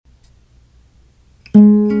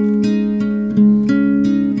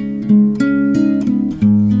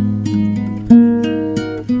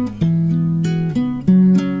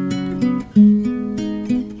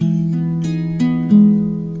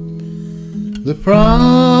The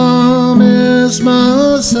promised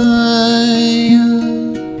Messiah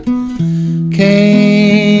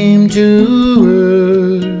came to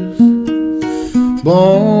earth,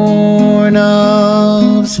 born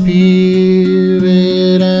of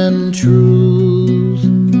spirit and truth.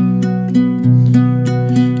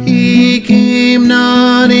 He came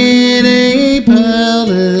not in a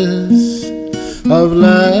palace of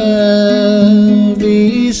lavish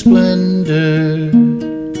splendor,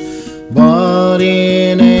 but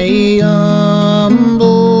in a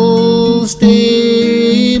humble stable.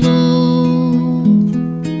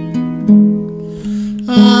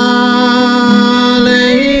 Alleluia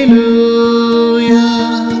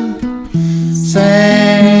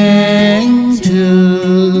Sanctus.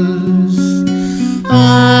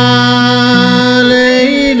 Alleluia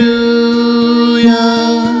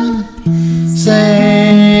Sanctus.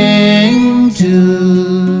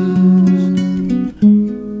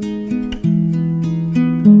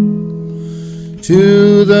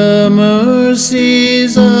 To the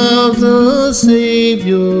mercies of the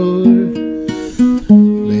Savior,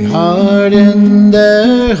 they hardened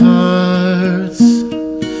their hearts.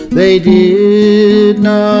 They did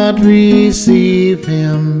not receive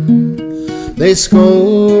him. They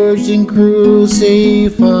scourged and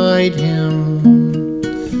crucified him.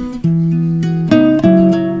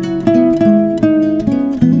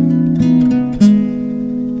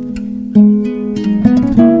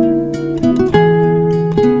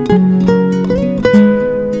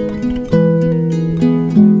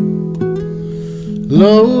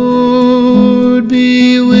 Lord,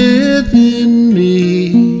 be within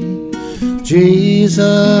me,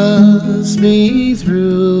 Jesus be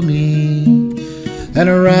through me and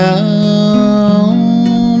around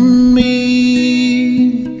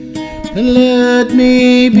me, and let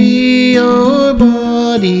me be your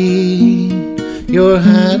body, your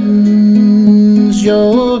hands,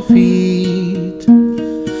 your feet,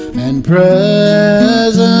 and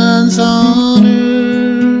presence on earth.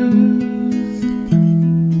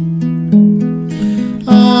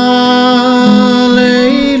 Alleluia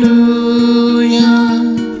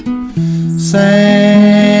Sanctus.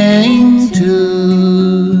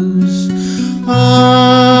 Alleluia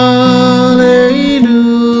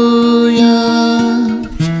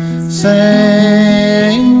Sanctus.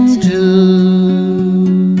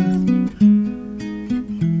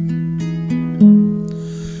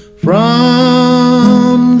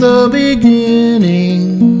 From the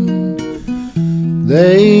beginning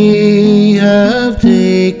they have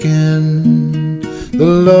taken the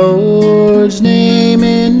Lord's name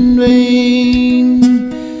in vain.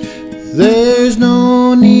 There's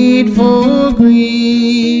no need for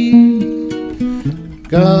grief.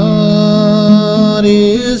 God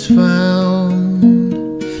is found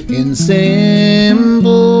in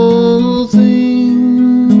simple things.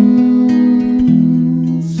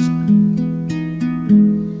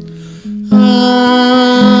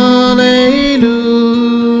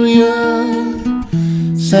 Alleluia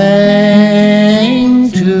Sanctus.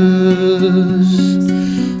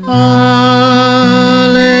 Alleluia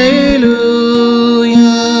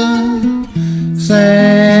Sanctus.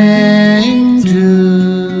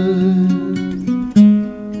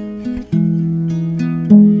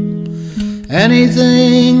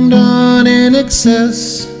 Anything done in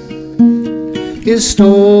excess is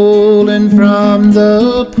stolen from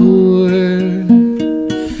the poor.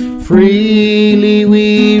 Freely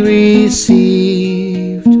we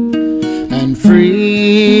received, and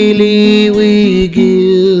freely we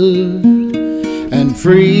give, and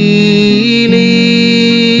freely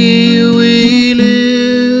we live.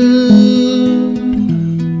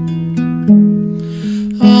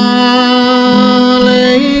 Alleluia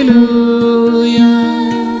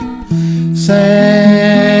Sanctus.